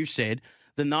pressure, as you said,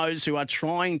 than those who are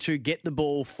trying to get the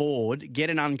ball forward, get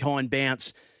an unkind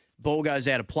bounce, ball goes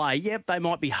out of play. Yep, they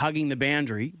might be hugging the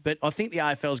boundary, but I think the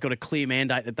AFL's got a clear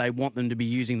mandate that they want them to be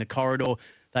using the corridor.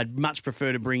 They'd much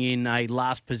prefer to bring in a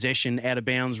last possession out of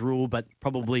bounds rule, but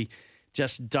probably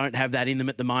just don't have that in them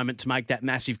at the moment to make that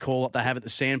massive call like they have at the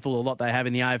Sandful or what they have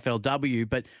in the AFLW.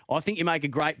 But I think you make a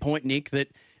great point, Nick, that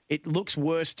it looks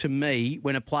worse to me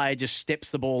when a player just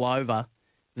steps the ball over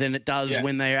than it does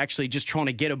when they're actually just trying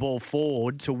to get a ball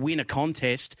forward to win a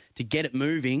contest, to get it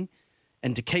moving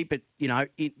and to keep it,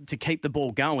 to keep the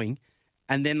ball going,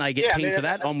 and then they get pinged for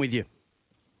that. I'm with you.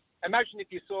 Imagine if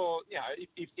you saw,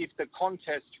 if the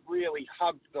contest really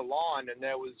hugged the line and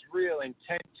there was real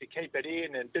intent to keep it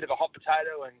in and a bit of a hot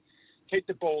potato and keep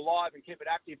the ball live and keep it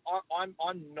active. I'm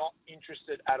not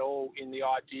interested at all in the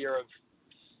idea of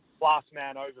last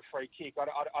man over free kick. I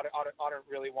don't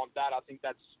really want that. I think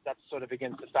that's sort of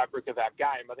against the fabric of our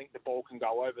game. I think the ball can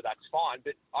go over, that's fine.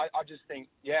 But I just think,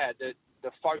 that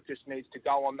the focus needs to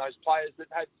go on those players that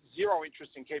have zero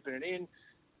interest in keeping it in.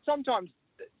 Sometimes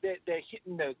they're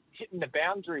hitting the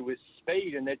boundary with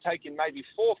speed and they're taking maybe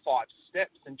 4 or 5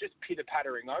 steps and just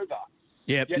pitter-pattering over.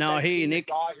 Yep, no, I hear you,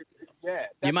 Nick.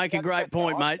 You make a great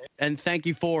point, mate, and thank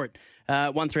you for it.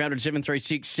 1300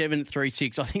 736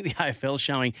 736. I think the AFL's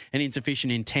showing an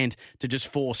insufficient intent to just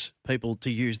force people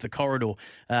to use the corridor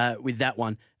with that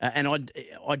one. And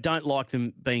I don't like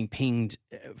them being pinged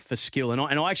for skill.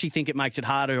 And I actually think it makes it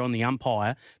harder on the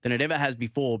umpire than it ever has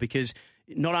before, because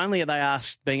not only are they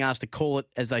being asked to call it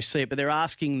as they see it, but they're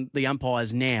asking the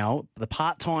umpires now, the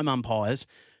part-time umpires,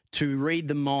 to read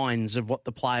the minds of what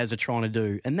the players are trying to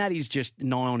do. And that is just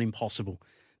nigh on impossible.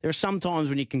 There are some times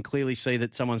when you can clearly see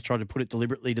that someone's tried to put it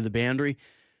deliberately to the boundary,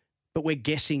 but we're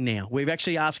guessing now. We're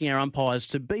actually asking our umpires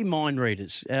to be mind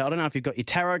readers. I don't know if you've got your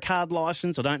tarot card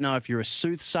license. I don't know if you're a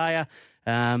soothsayer,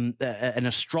 an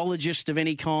astrologist of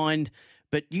any kind,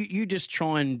 but you just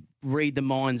try and read the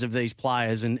minds of these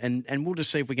players, and we'll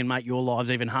just see if we can make your lives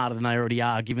even harder than they already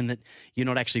are, given that you're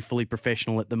not actually fully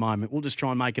professional at the moment. We'll just try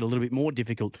and make it a little bit more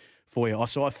difficult for you.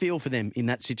 So I feel for them in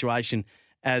that situation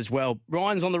as well.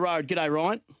 Ryan's on the road. G'day,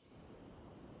 Ryan.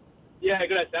 Yeah,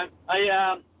 good day, Sam.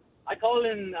 I called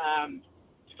in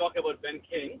to talk about Ben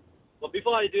King, but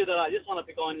before I do that, I just want to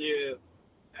pick on you,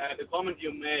 the comment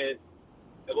you made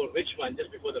about Richmond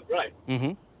just before the break,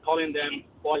 calling them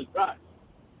spoiled brats.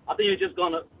 I think you've just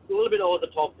gone a little bit over the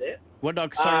top there. What did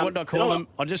I call them?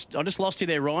 I just lost you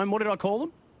there, Ryan. What did I call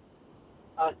them?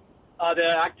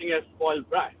 They're acting as spoiled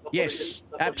brats. Yes,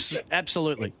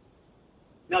 absolutely.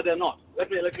 No, they're not. Let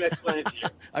me explain it to you.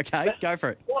 Okay, go for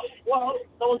it. Well,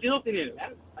 that was your opinion,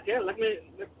 man. Okay,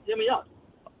 hear me out.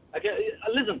 Okay,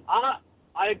 listen,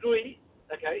 I agree.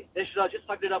 Okay, they should have just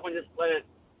sucked it up and just played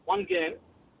one game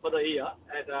for the year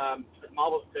at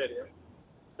Marvel Stadium.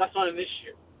 That's not an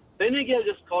issue. Then you get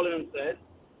just called in and said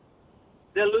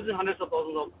they're losing hundreds of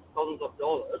thousands of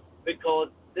dollars because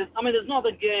there's no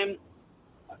other game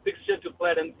fixture to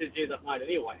play at MCG that night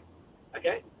anyway.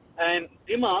 Okay, and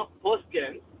Dima post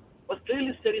game was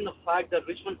clearly stating the fact that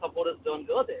Richmond supporters don't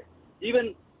go there.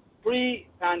 Even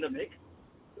pre-pandemic,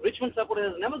 Richmond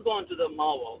supporters has never gone to the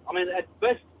Marvel. I mean, at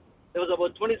best, there was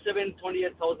about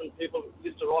 28,000 people who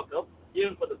used to rock up,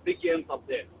 even for the big games up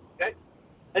there. Okay?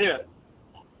 Anyway,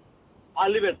 I'll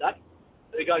leave it at that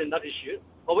regarding that issue.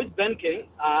 But with Ben King,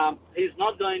 he's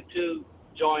not going to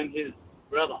join his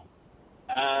brother.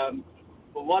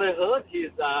 From what I heard,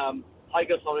 his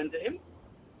Tigers are into him,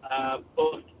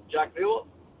 post Jack River.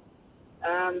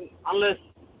 And unless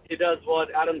he does what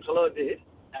Adam Challow did,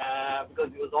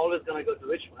 because he was always going to go to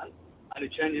Richmond, and he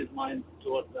changed his mind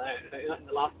towards in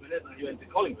the last minute, and he went to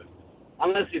Collingwood.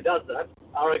 Unless he does that,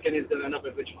 I reckon he's going to end up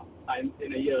at Richmond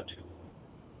in a year or two.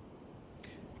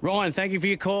 Ryan, thank you for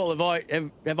your call.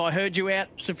 Have I heard you out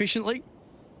sufficiently?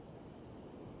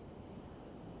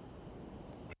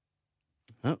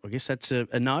 Oh, I guess that's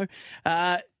a no.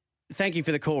 Thank you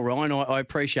for the call, Ryan. I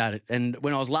appreciate it. And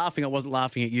when I was laughing, I wasn't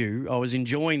laughing at you. I was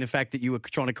enjoying the fact that you were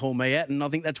trying to call me out, and I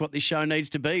think that's what this show needs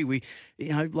to be. We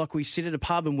sit at a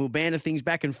pub and we'll banter things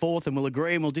back and forth, and we'll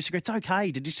agree and we'll disagree. It's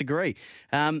okay to disagree.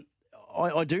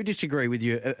 I do disagree with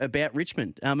you about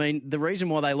Richmond. I mean, the reason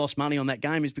why they lost money on that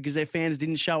game is because their fans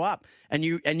didn't show up, and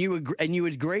you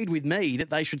agreed with me that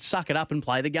they should suck it up and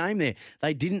play the game there.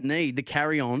 They didn't need the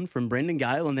carry on from Brendan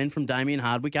Gale and then from Damien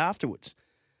Hardwick afterwards.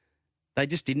 They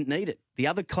just didn't need it. The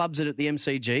other clubs at the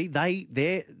MCG,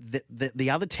 the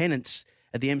other tenants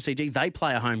at the MCG, they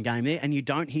play a home game there, and you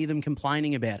don't hear them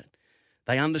complaining about it.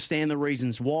 They understand the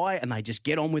reasons why, and they just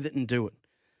get on with it and do it.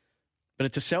 But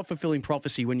it's a self-fulfilling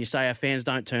prophecy when you say our fans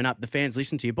don't turn up. The fans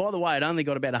listen to you. By the way, it only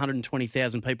got about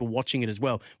 120,000 people watching it as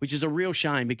well, which is a real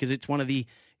shame because it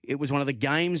was one of the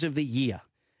games of the year.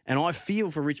 And I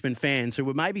feel for Richmond fans who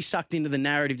were maybe sucked into the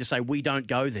narrative to say we don't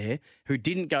go there, who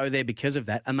didn't go there because of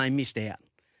that, and they missed out.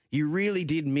 You really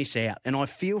did miss out. And I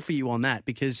feel for you on that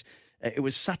because it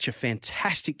was such a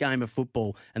fantastic game of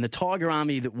football. And the Tiger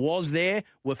Army that was there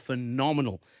were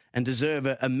phenomenal and deserve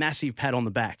a massive pat on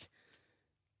the back.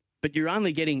 But you're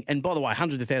only getting, and by the way,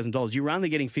 hundreds of $1,000, you're only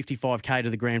getting $55K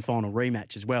to the grand final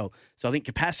rematch as well. So I think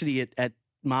capacity at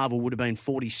Marvel would have been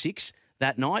 46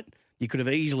 that night. You could have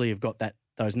easily have got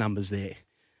those numbers there,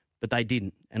 but they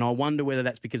didn't. And I wonder whether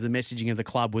that's because the messaging of the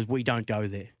club was we don't go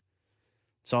there.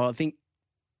 So I think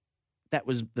that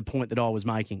was the point that I was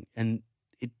making. And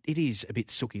it is a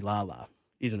bit sooky la-la,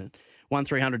 isn't it?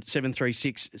 1300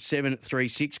 736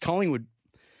 736. Collingwood,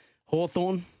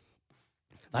 Hawthorn,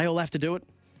 they all have to do it.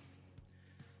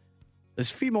 There's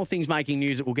a few more things making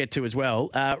news that we'll get to as well.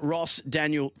 Ross,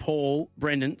 Daniel, Paul,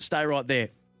 Brendan, stay right there.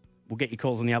 We'll get your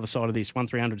calls on the other side of this.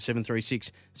 1300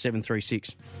 736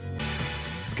 736.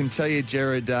 I can tell you,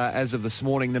 Jared, as of this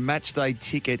morning, the match day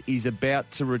ticket is about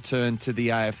to return to the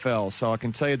AFL. So I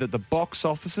can tell you that the box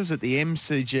offices at the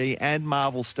MCG and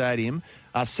Marvel Stadium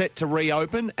are set to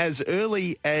reopen as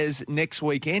early as next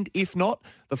weekend, if not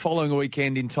the following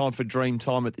weekend in time for Dream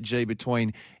Time at the G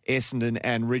between Essendon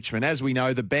and Richmond. As we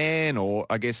know, the ban, or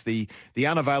I guess the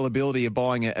unavailability of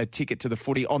buying a ticket to the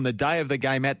footy on the day of the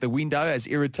game at the window has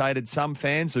irritated some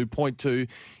fans who point to,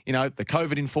 the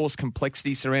COVID-enforced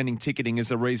complexity surrounding ticketing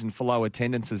as a reason for low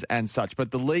attendances and such.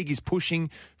 But the league is pushing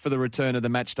for the return of the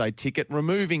matchday ticket,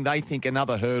 removing, they think,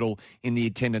 another hurdle in the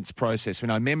attendance process. We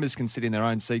know members can sit in their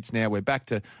own seats now. We're back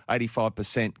to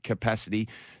 85% capacity.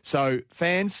 So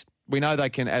fans, we know they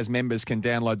can, as members, can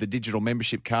download the digital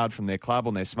membership card from their club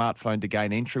on their smartphone to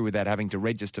gain entry without having to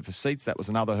register for seats. That was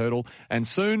another hurdle. And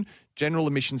soon, general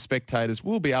admission spectators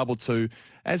will be able to,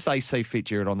 as they see fit,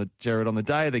 Jared, on the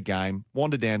day of the game,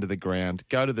 wander down to the ground,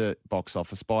 go to the box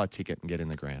office, buy a ticket and get in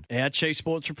the ground. Our Chief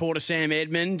Sports reporter, Sam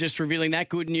Edmund, just revealing that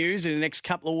good news in the next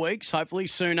couple of weeks. Hopefully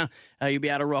sooner you'll be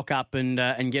able to rock up and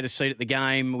get a seat at the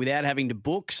game without having to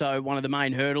book. So one of the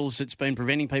main hurdles that's been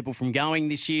preventing people from going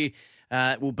this year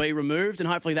will be removed, and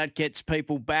hopefully that gets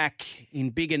people back in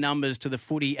bigger numbers to the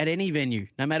footy at any venue,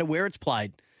 no matter where it's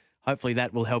played. Hopefully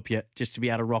that will help you just to be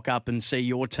able to rock up and see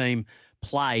your team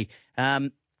play.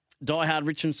 diehard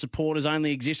Richmond supporters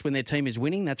only exist when their team is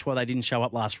winning. That's why they didn't show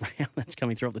up last round. That's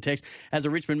coming through off the text. As a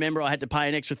Richmond member, I had to pay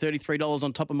an extra $33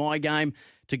 on top of my game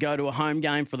to go to a home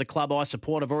game for the club I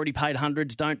support. I've already paid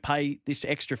hundreds. Don't pay this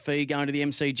extra fee going to the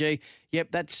MCG.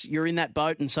 Yep, you're in that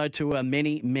boat, and so too are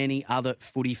many, many other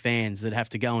footy fans that have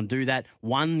to go and do that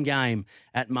one game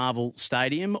at Marvel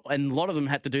Stadium. And a lot of them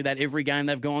have to do that every game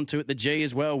they've gone to at the G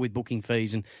as well, with booking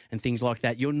fees and things like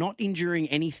that. You're not enduring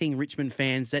anything, Richmond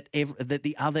fans, that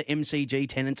the other MCG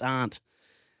tenants aren't.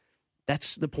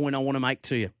 That's the point I want to make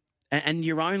to you. And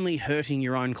you're only hurting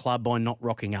your own club by not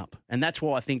rocking up. And that's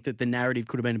why I think that the narrative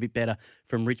could have been a bit better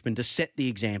from Richmond to set the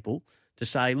example, to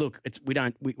say, look,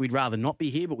 we'd rather not be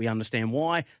here, but we understand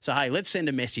why. So, hey, let's send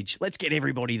a message. Let's get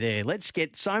everybody there. Let's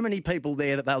get so many people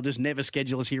there that they'll just never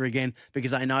schedule us here again,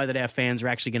 because they know that our fans are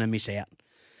actually going to miss out.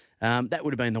 That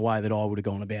would have been the way that I would have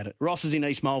gone about it. Ross is in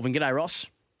East Malvern. G'day, Ross.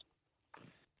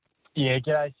 Yeah,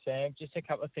 g'day, Sam. Just a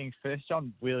couple of things. First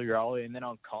on Willie Rowley and then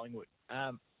on Collingwood.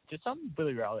 Just on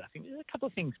Willie Rowley, I think there's a couple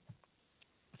of things.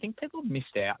 I think people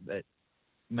missed out that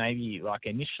maybe, like,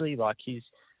 initially, like,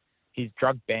 his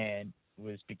drug ban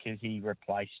was because he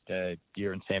replaced a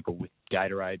urine sample with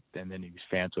Gatorade, and then he was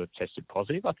found to have tested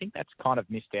positive. I think that's kind of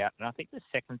missed out. And I think the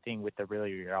second thing with the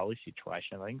Willie Rowley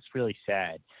situation, I think it's really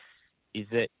sad, is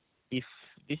that if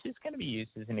this is going to be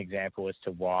used as an example as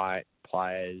to why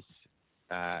players,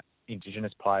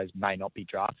 Indigenous players, may not be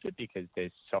drafted because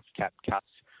there's soft cap cuts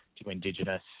to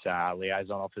Indigenous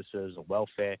liaison officers or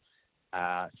welfare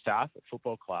staff at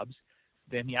football clubs,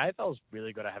 then the AFL's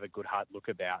really got to have a good hard look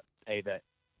about either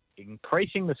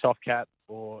increasing the soft cap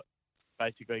or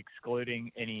basically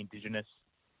excluding any Indigenous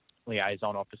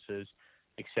liaison officers,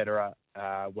 etc.,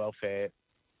 welfare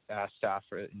staff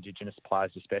for Indigenous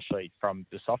players especially, from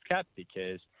the soft cap,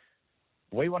 because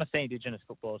we want to see Indigenous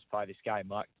footballers play this game.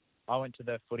 Like, I went to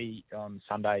the footy on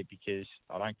Sunday because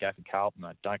I don't go for Carlton,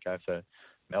 I don't go for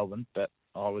Melbourne, but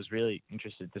I was really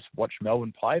interested to watch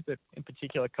Melbourne play, but in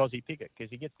particular Cozzy Pickett,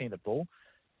 because he gets near the ball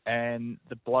and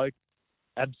the bloke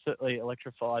absolutely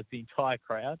electrifies the entire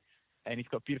crowd, and he's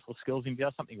got beautiful skills and he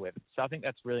does something with it. So I think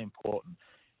that's really important.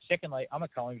 Secondly, I'm a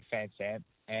Collingwood fan, Sam,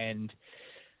 and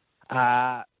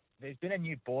there's been a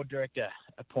new board director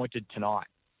appointed tonight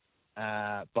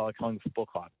by the Collingwood Football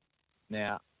Club.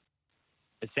 Now,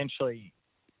 essentially,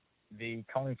 the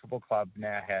Collingwood Football Club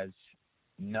now has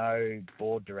no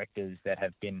board directors that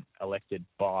have been elected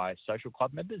by social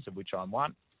club members, of which I'm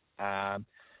one.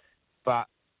 But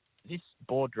this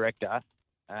board director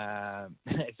has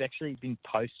actually been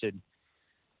posted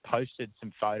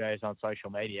some photos on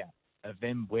social media of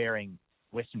them wearing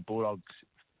Western Bulldogs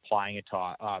playing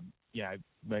attire,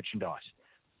 merchandise,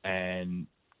 and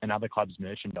other clubs'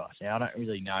 merchandise. Now, I don't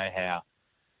really know how.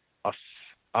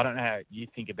 I don't know how you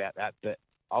think about that, but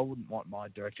I wouldn't want my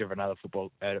director of another football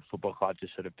club to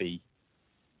sort of be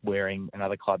wearing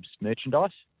another club's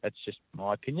merchandise. That's just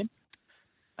my opinion.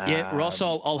 Yeah, Ross,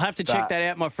 I'll have to check that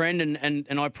out, my friend,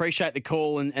 and I appreciate the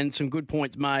call and some good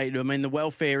points made. I mean, the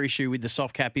welfare issue with the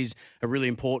soft cap is a really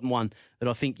important one that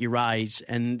I think you raise,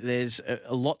 and there's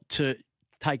a lot to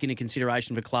take into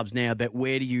consideration for clubs now about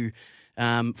where do you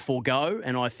forego,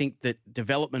 and I think that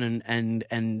development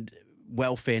and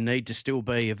welfare need to still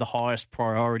be of the highest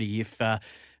priority if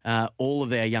all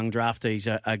of our young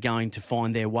draftees are going to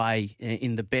find their way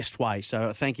in the best way.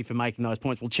 So thank you for making those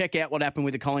points. We'll check out what happened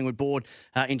with the Collingwood board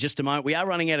in just a moment. We are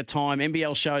running out of time.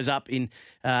 NBL shows up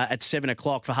at 7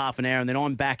 o'clock for half an hour, and then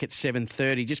I'm back at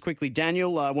 7:30. Just quickly,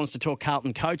 Daniel wants to talk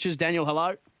Carlton coaches. Daniel,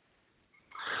 hello.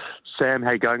 Sam,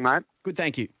 how you going, mate? Good,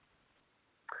 thank you.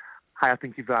 Hey, I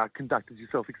think you've conducted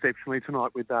yourself exceptionally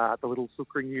tonight with the little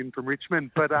sookering in from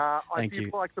Richmond. But I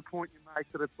did like the point you make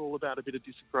that it's all about a bit of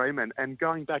disagreement. And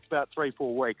going back about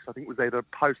 3-4 weeks, I think it was either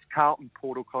post-Carlton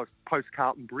Port or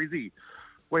post-Carlton Brizzy,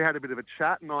 we had a bit of a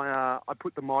chat, and I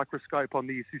put the microscope on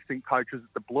the assistant coaches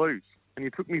at the Blues. And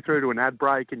you took me through to an ad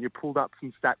break, and you pulled up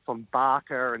some stats on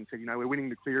Barker and said, we're winning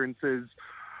the clearances.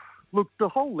 Look, the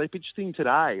whole Lepage thing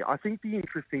today, I think the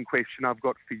interesting question I've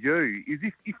got for you is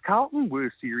if Carlton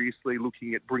were seriously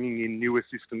looking at bringing in new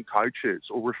assistant coaches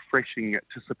or refreshing it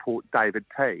to support David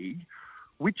Teague,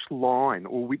 which line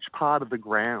or which part of the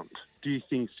ground do you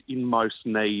think's in most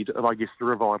need of, I guess, the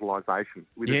revitalisation?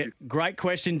 Yeah, great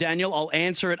question, Daniel. I'll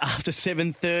answer it after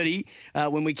 7:30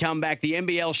 when we come back. The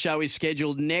NBL show is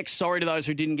scheduled next. Sorry to those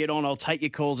who didn't get on. I'll take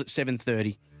your calls at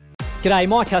 7:30. G'day,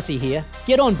 Mike Hussey here.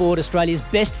 Get on board Australia's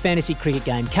best fantasy cricket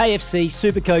game, KFC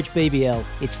Supercoach BBL.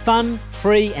 It's fun,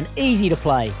 free and easy to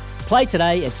play. Play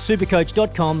today at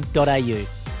supercoach.com.au.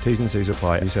 T's and C's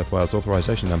apply. New South Wales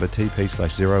authorisation number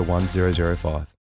TP/01005.